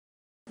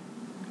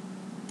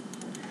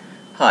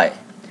Hi,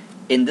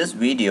 in this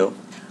video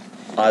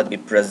I'll be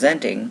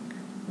presenting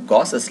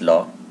Gauss's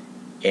law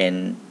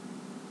in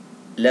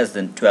less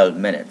than 12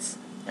 minutes,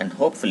 and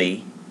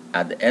hopefully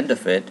at the end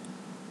of it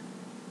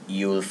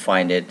you'll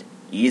find it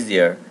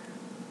easier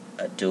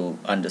to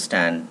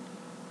understand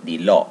the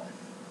law.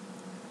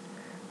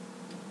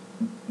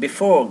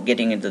 Before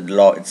getting into the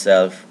law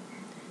itself,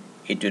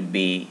 it would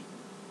be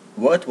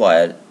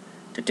worthwhile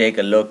to take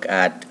a look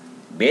at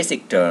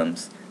basic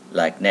terms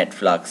like net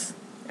flux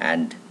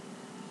and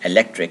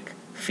electric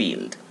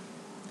field.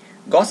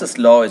 Gauss's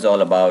law is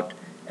all about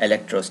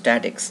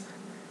electrostatics.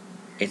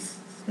 It's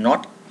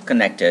not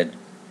connected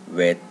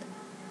with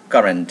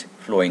current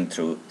flowing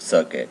through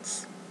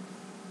circuits.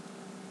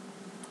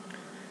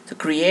 So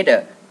create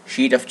a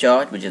sheet of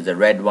charge, which is the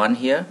red one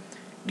here.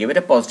 Give it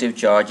a positive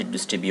charge. It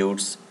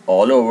distributes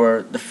all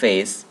over the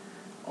face,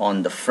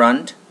 on the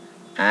front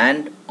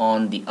and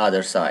on the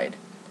other side,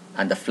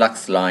 and the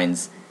flux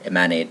lines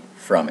emanate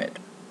from it.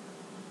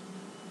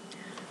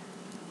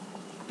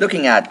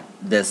 Looking at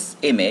this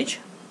image,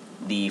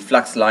 the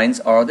flux lines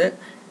are the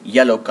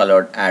yellow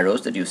colored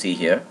arrows that you see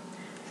here.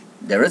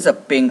 There is a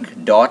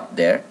pink dot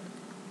there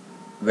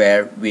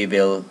where we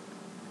will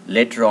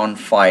later on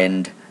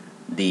find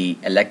the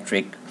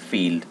electric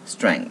field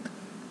strength.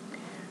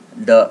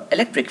 The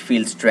electric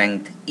field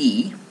strength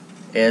E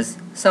is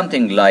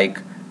something like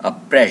a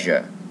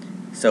pressure.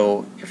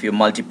 So if you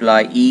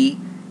multiply E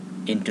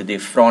into the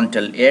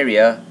frontal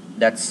area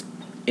that's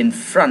in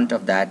front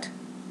of that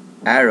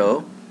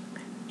arrow,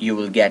 you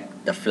will get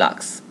the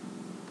flux.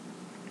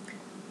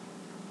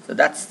 So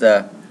that's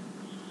the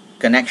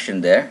connection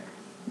there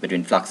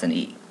between flux and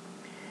E.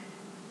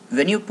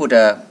 When you put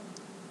a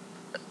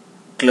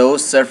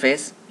closed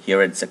surface,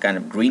 here it's a kind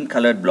of green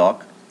colored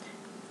block,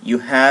 you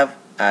have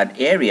an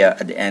area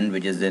at the end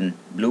which is in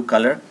blue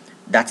color.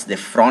 That's the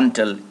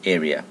frontal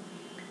area,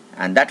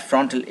 and that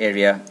frontal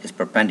area is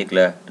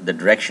perpendicular to the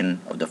direction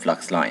of the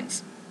flux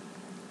lines.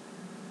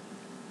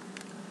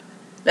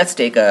 Let's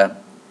take a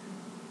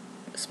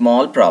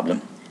small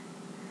problem.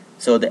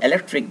 So the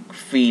electric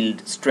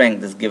field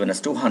strength is given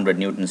as 200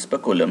 newtons per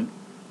coulomb,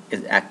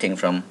 is acting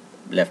from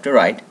left to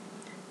right,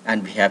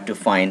 and we have to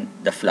find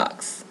the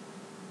flux.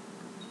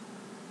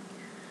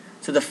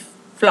 So the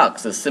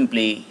flux is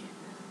simply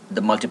the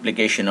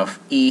multiplication of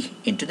E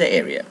into the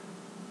area.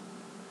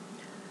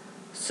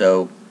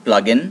 So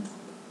plug in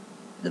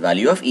the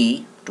value of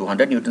E,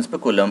 200 newtons per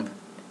coulomb,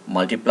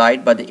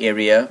 multiplied by the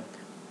area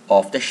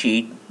of the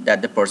sheet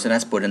that the person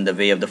has put in the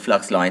way of the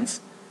flux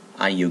lines,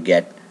 and you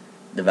get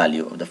the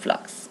value of the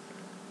flux.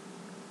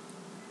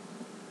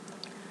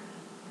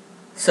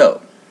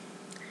 So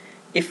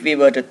if we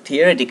were to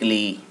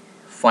theoretically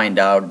find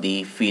out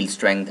the field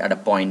strength at a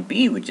point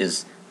P, which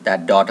is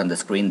that dot on the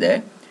screen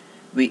there,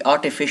 we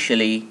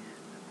artificially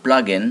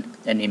plug in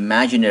an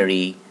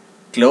imaginary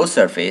closed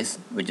surface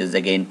which is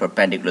again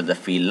perpendicular to the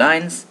field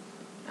lines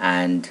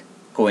and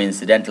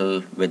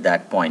coincidental with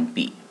that point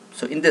P.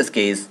 So in this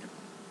case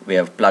we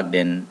have plugged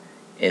in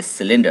a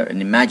cylinder, an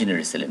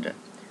imaginary cylinder.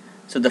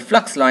 So the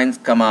flux lines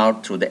come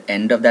out through the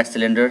end of that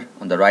cylinder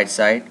on the right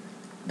side.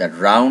 That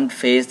round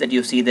face that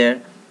you see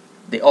there,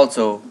 they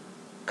also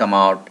come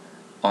out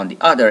on the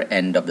other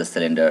end of the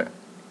cylinder,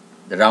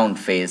 the round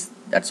face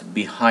that's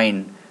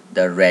behind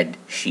the red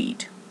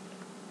sheet.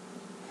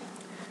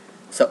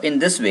 So in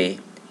this way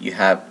you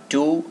have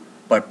two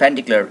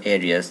perpendicular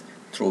areas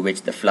through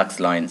which the flux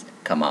lines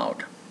come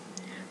out.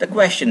 The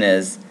question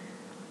is,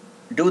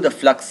 do the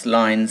flux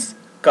lines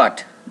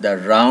cut the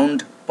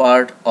round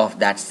part of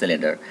that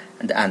cylinder?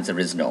 And the answer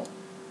is no.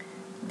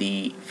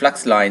 The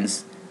flux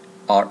lines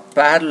are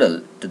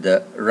parallel to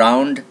the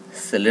round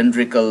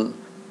cylindrical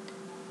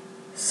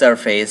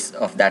surface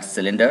of that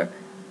cylinder,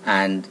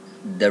 and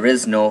there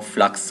is no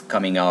flux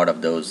coming out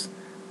of those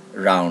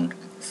round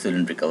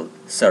cylindrical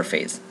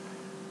surface.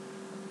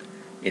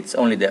 It's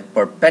only the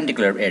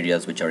perpendicular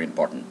areas which are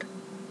important.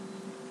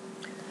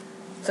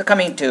 So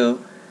coming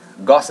to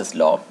Gauss's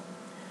law,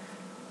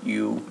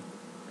 you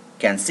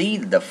can see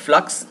the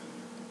flux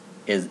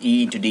is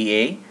E into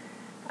dA,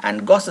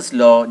 and Gauss's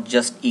law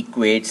just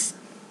equates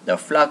the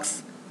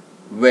flux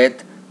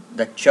with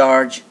the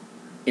charge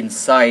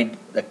inside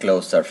the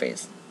closed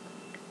surface.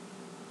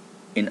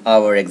 In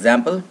our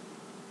example,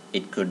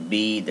 it could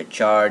be the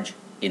charge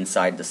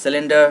inside the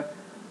cylinder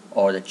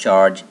or the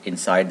charge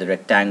inside the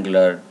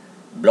rectangular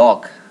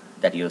block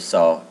that you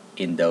saw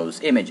in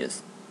those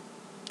images.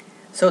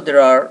 So there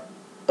are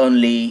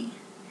only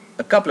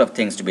a couple of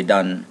things to be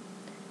done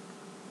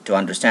to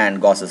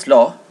understand Gauss's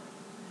law: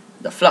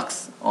 the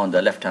flux on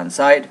the left hand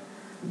side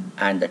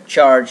and the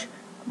charge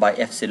by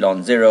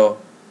epsilon 0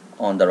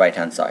 on the right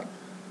hand side.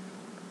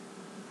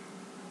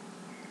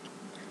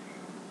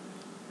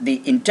 The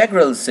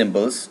integral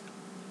symbols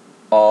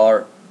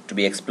are to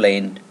be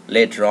explained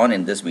later on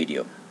in this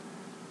video.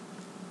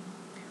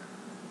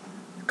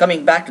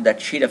 Coming back to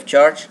that sheet of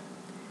charge,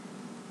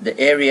 the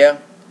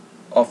area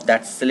of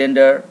that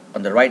cylinder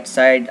on the right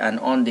side and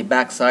on the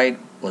back side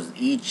was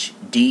each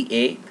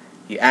dA.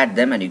 You add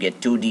them and you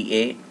get 2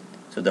 dA.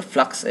 So the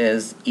flux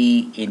is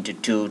E into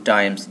 2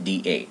 times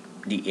dA.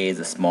 dA is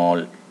a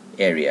small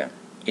area,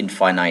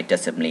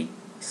 infinitesimally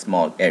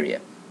small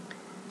area.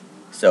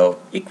 So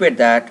equate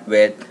that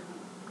with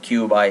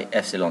Q by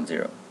epsilon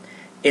 0.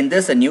 In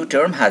this, a new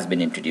term has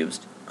been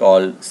introduced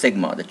called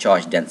sigma, the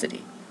charge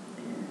density.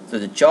 So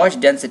the charge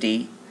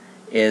density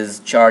is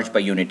charge per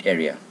unit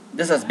area.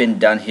 This has been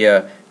done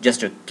here just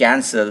to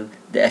cancel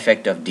the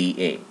effect of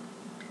dA.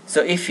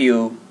 So if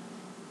you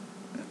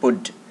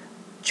put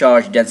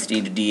charge density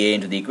into dA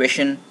into the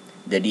equation,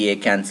 the dA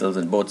cancels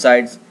on both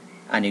sides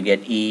and you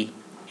get E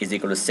is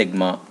equal to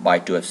sigma by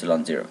 2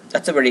 epsilon 0.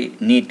 That's a very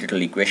neat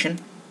little equation.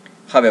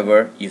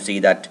 However, you see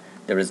that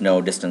there is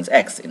no distance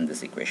x in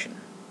this equation.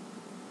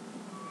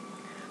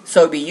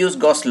 So we use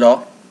Gauss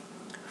law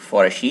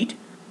for a sheet.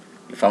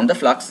 We found the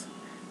flux,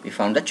 we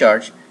found the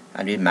charge,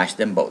 and we matched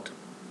them both.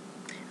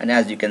 And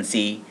as you can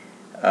see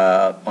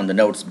on the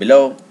notes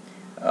below,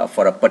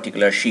 for a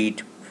particular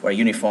sheet for a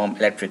uniform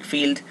electric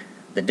field,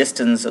 the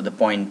distance of the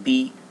point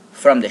P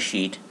from the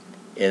sheet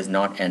is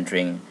not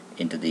entering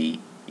into the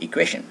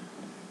equation.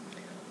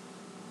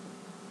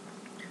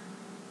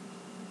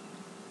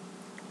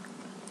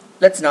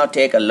 Let's now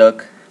take a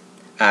look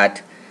at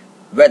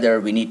whether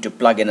we need to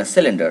plug in a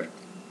cylinder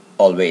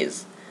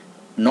always.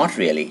 Not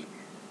really.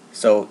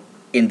 So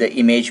in the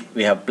image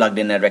we have plugged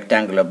in a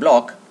rectangular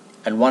block,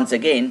 and once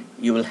again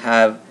you will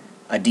have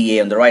a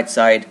dA on the right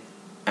side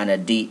and a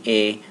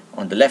dA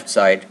on the left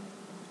side,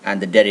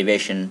 and the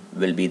derivation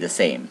will be the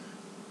same.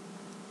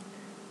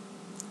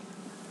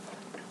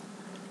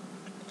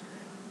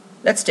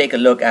 Let's take a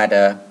look at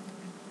a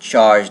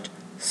charged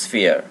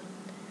sphere.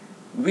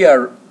 We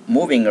are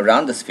moving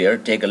around the sphere.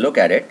 Take a look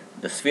at it.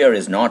 The sphere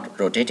is not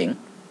rotating,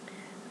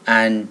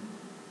 and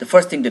the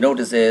first thing to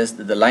notice is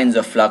that the lines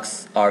of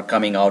flux are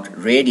coming out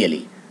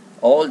radially.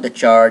 All the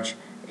charge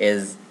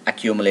is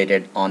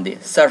accumulated on the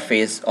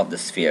surface of the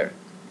sphere,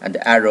 and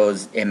the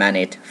arrows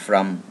emanate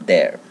from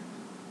there.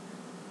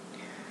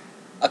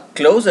 A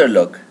closer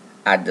look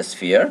at the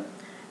sphere,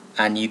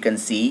 and you can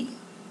see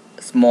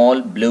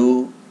small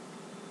blue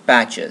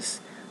patches.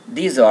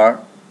 These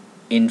are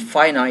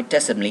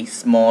infinitesimally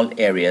small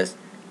areas.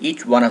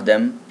 Each one of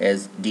them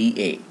is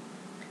dA.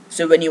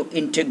 So when you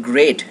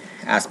integrate,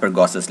 as per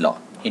Gauss's law,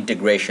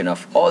 integration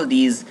of all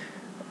these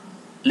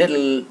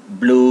little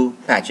blue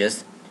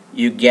patches,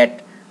 you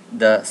get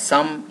the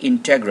sum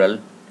integral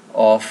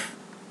of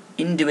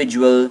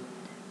individual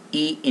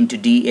E into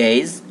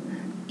dAs,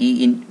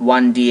 E in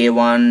 1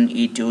 dA1,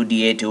 E2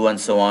 dA2, and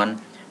so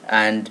on.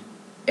 And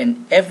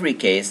in every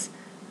case,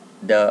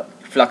 the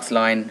flux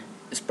line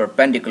is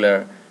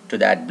perpendicular to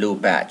that blue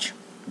patch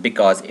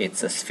because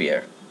it's a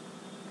sphere.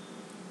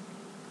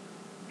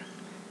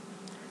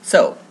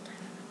 So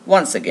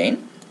once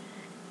again,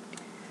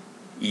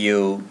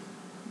 you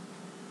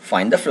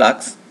find the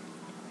flux,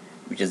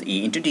 which is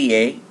E into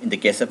dA. In the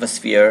case of a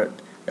sphere,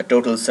 the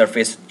total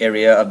surface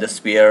area of the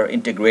sphere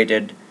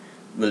integrated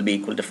will be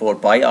equal to 4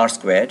 pi r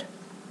squared.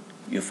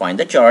 You find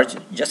the charge,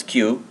 just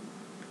Q,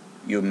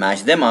 you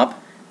match them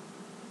up,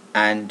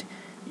 and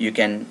you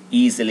can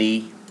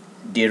easily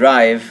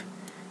derive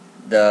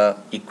the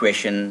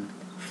equation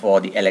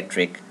for the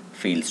electric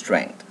field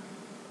strength.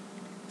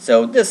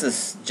 So this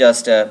is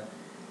just a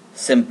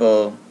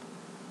simple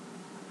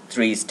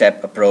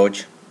three-step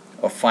approach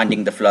of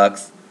finding the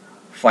flux,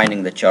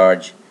 finding the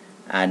charge,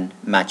 and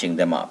matching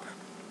them up.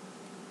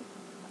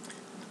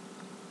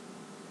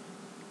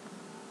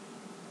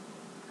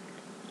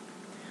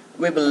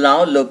 We will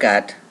now look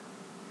at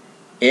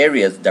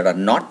areas that are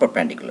not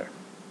perpendicular.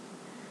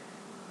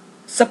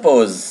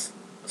 Suppose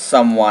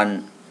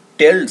someone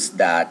tilts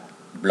that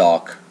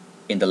block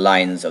in the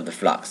lines of the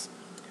flux.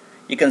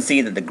 You can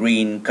see that the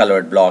green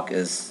colored block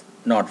is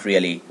not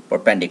really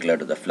perpendicular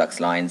to the flux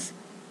lines.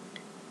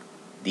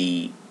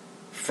 The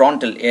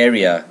frontal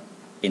area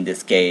in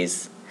this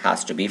case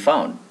has to be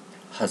found.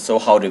 So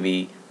how do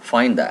we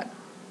find that?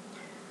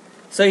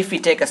 So if we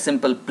take a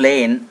simple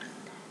plane,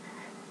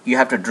 you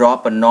have to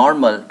drop a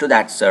normal to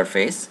that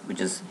surface,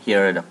 which is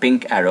here the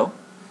pink arrow,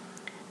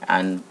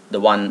 and the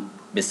one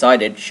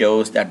beside it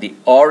shows that the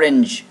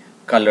orange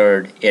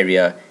colored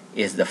area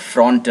is the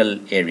frontal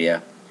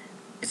area.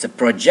 It's a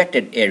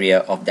projected area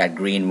of that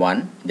green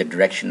one in the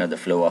direction of the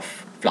flow of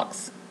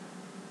flux.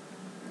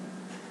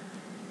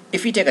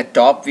 If we take a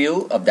top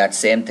view of that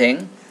same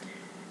thing,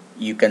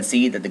 you can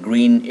see that the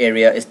green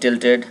area is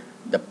tilted,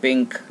 the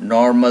pink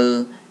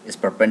normal is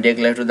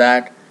perpendicular to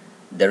that,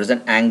 there is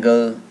an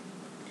angle,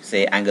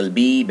 say angle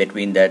B,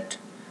 between that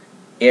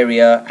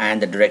area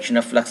and the direction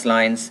of flux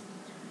lines.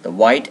 The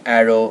white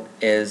arrow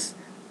is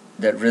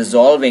the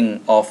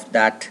resolving of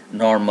that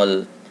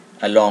normal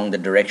along the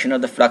direction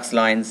of the flux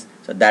lines,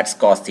 so that's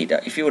cos theta.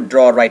 If you would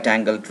draw a right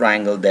angle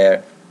triangle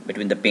there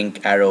between the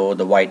pink arrow,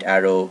 the white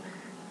arrow,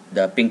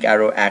 the pink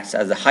arrow acts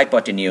as the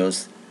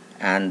hypotenuse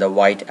and the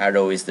white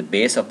arrow is the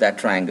base of that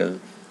triangle,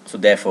 so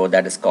therefore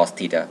that is cos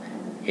theta.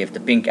 If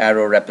the pink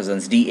arrow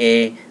represents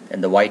dA,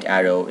 then the white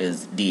arrow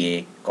is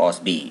dA cos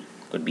B.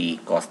 Could be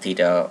cos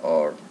theta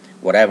or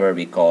whatever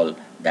we call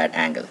that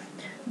angle.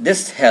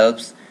 This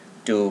helps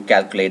to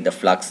calculate the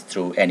flux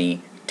through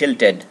any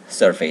tilted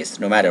surface,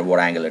 no matter what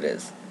angle it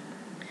is.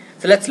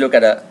 So let's look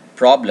at a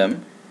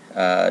problem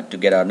to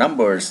get our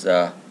numbers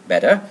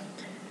better.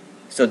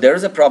 So there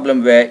is a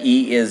problem where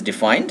E is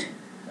defined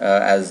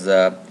as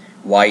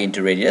y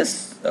into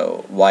radius.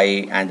 So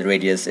y and the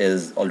radius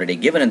is already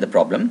given in the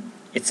problem.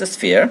 It's a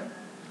sphere.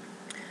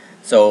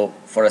 So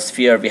for a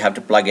sphere we have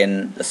to plug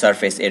in the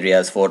surface area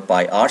as 4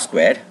 pi r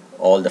squared.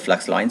 All the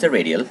flux lines are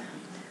radial.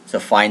 So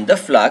find the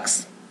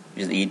flux,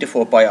 which is E to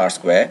 4 pi r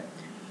squared.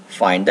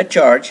 Find the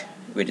charge,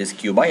 which is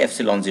q by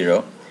epsilon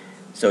 0.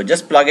 So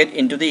just plug it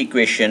into the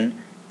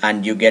equation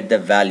and you get the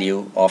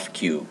value of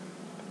q.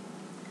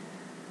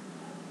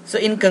 So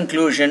in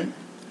conclusion,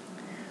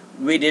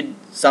 we did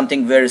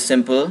something very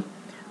simple.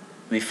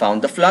 We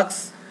found the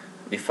flux,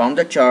 we found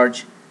the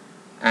charge,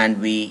 and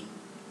we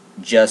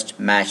just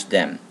matched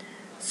them.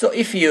 So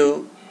if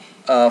you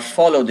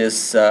follow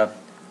this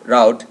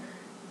route,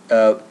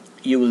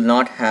 you will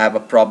not have a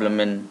problem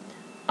in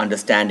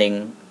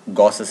understanding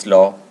Gauss's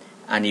law,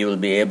 and you will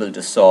be able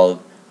to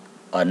solve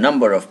a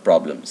number of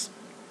problems.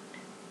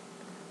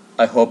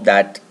 I hope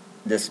that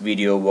this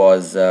video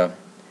was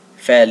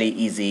fairly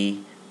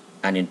easy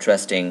and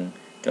interesting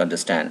to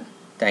understand.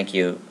 Thank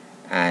you,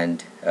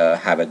 and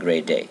have a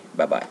great day.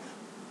 Bye-bye.